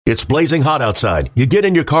It's blazing hot outside. You get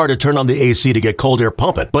in your car to turn on the AC to get cold air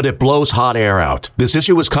pumping, but it blows hot air out. This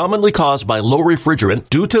issue is commonly caused by low refrigerant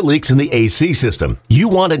due to leaks in the AC system. You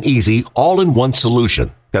want an easy, all-in-one solution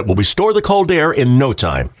that will restore the cold air in no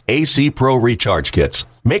time. AC Pro Recharge Kits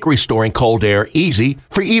make restoring cold air easy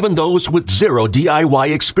for even those with zero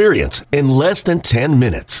DIY experience in less than 10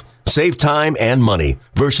 minutes. Save time and money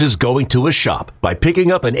versus going to a shop by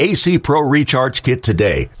picking up an AC Pro Recharge Kit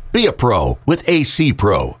today. Be a pro with AC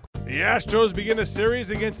Pro. The Astros begin a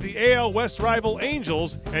series against the AL West rival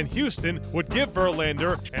Angels, and Houston would give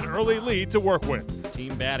Verlander an early lead to work with.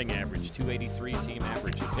 Team batting average, 283 team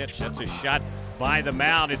average. Pitch, that's a shot by the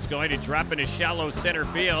mound. It's going to drop into shallow center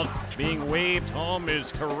field. Being waved home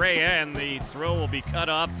is Correa, and the throw will be cut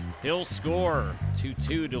off. He'll score.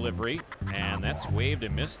 2-2 delivery, and that's waved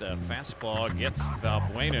and missed. A fastball gets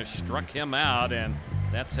Valbuena, struck him out, and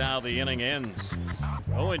that's how the inning ends.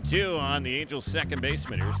 0-2 on the Angels' second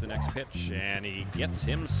baseman. Here's the next pitch, and he gets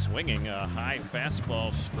him swinging. A high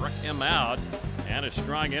fastball struck him out, and a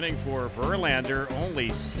strong inning for Verlander. Only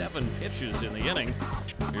 7 pitches in the inning.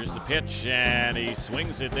 Here's the pitch, and he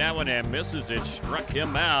swings it that one and misses it. Struck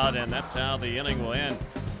him out, and that's how the inning will end.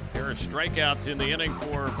 A pair of strikeouts in the inning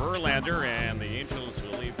for Verlander, and the Angels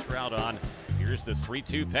will leave Trout on. Here's the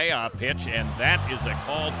 3-2 payoff pitch, and that is a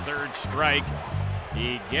called third strike.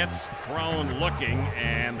 He gets Cron looking,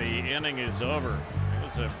 and the inning is over. It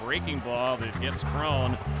was a breaking ball that gets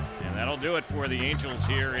Cron, and that'll do it for the Angels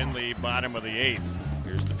here in the bottom of the 8th.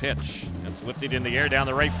 Here's the pitch. It's lifted in the air down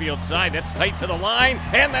the right field side. That's tight to the line,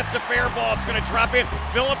 and that's a fair ball. It's going to drop in.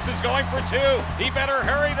 Phillips is going for 2. He better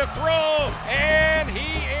hurry the throw, and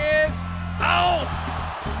he is out.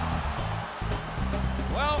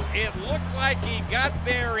 Well, it looked like he got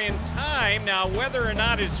there in time. Now, whether or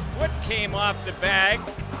not his foot came off the bag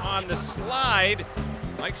on the slide,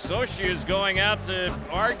 Mike Scioscia is going out to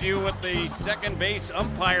argue with the second base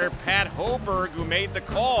umpire, Pat Hoberg, who made the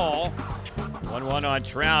call. 1-1 on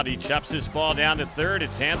Trout. He chops his ball down to third.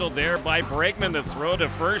 It's handled there by Bregman. The throw to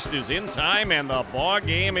first is in time, and the ball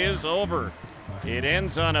game is over. It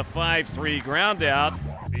ends on a 5-3 ground out.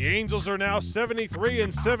 The Angels are now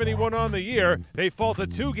 73-71 on the year. They fall to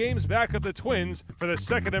 2 games back of the Twins for the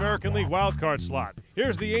second American League wildcard slot.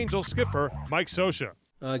 Here's the Angels skipper, Mike Scioscia.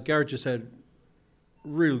 Garrett just had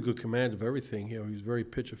really good command of everything. He was very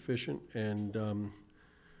pitch efficient and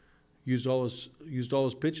used all his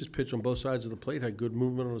pitches, pitched on both sides of the plate, had good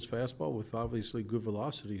movement on his fastball with obviously good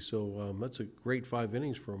velocity. So that's a great 5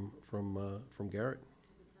 innings from Garrett.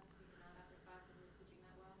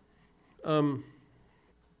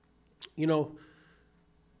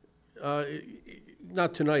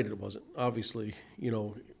 Not tonight. It wasn't. Obviously,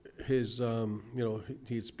 his,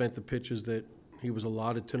 he had spent the pitches that he was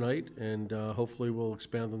allotted tonight, and hopefully we'll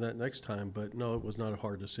expand on that next time. But no, it was not a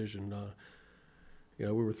hard decision. We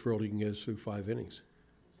were thrilled he can get us through 5 innings.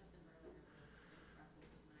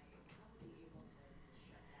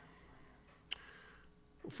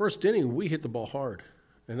 First inning, we hit the ball hard.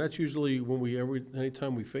 And that's usually when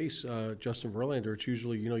anytime we face Justin Verlander, it's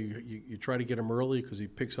usually, you try to get him early because he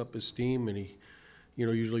picks up his steam and he,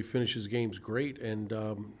 usually finishes games great, and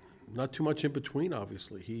not too much in between,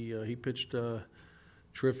 obviously. He pitched a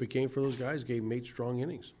terrific game for those guys, gave them 8 strong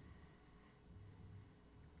innings.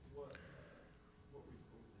 What was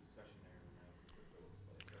the discussion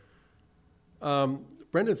there?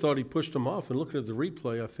 Brendan thought he pushed him off, and looking at the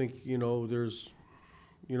replay, I think, there's,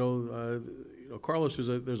 Carlos,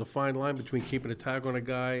 there's a fine line between keeping a tag on a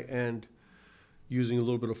guy and using a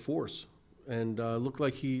little bit of force, and looked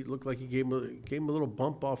like he gave him a little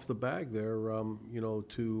bump off the bag there, at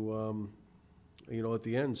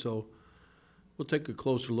the end. So we'll take a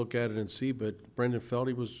closer look at it and see. But Brendan felt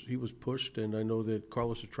he was pushed, and I know that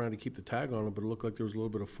Carlos was trying to keep the tag on him, but it looked like there was a little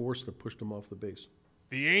bit of force that pushed him off the base.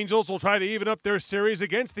 The Angels will try to even up their series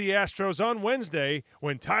against the Astros on Wednesday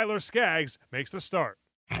when Tyler Skaggs makes the start.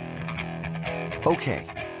 Okay,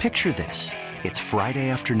 picture this. It's Friday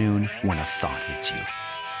afternoon when a thought hits you.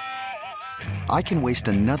 I can waste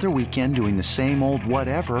another weekend doing the same old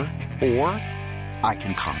whatever, or I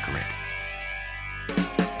can conquer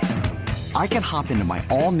it. I can hop into my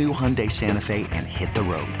all-new Hyundai Santa Fe and hit the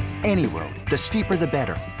road. Any road. The steeper, the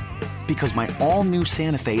better. Because my all-new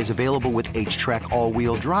Santa Fe is available with H-Track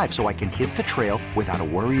all-wheel drive, so I can hit the trail without a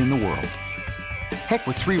worry in the world. Heck,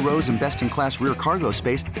 with 3 rows and best-in-class rear cargo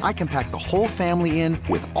space, I can pack the whole family in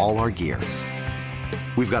with all our gear.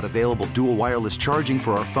 We've got available dual wireless charging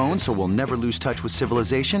for our phones, so we'll never lose touch with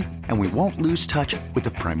civilization, and we won't lose touch with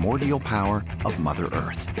the primordial power of Mother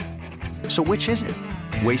Earth. So which is it?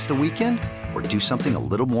 Waste the weekend or do something a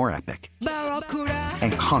little more epic?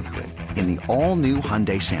 And conquer it in the all-new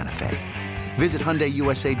Hyundai Santa Fe. Visit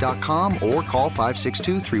HyundaiUSA.com or call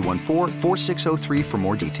 562-314-4603 for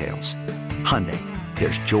more details. Hyundai,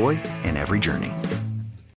 there's joy in every journey.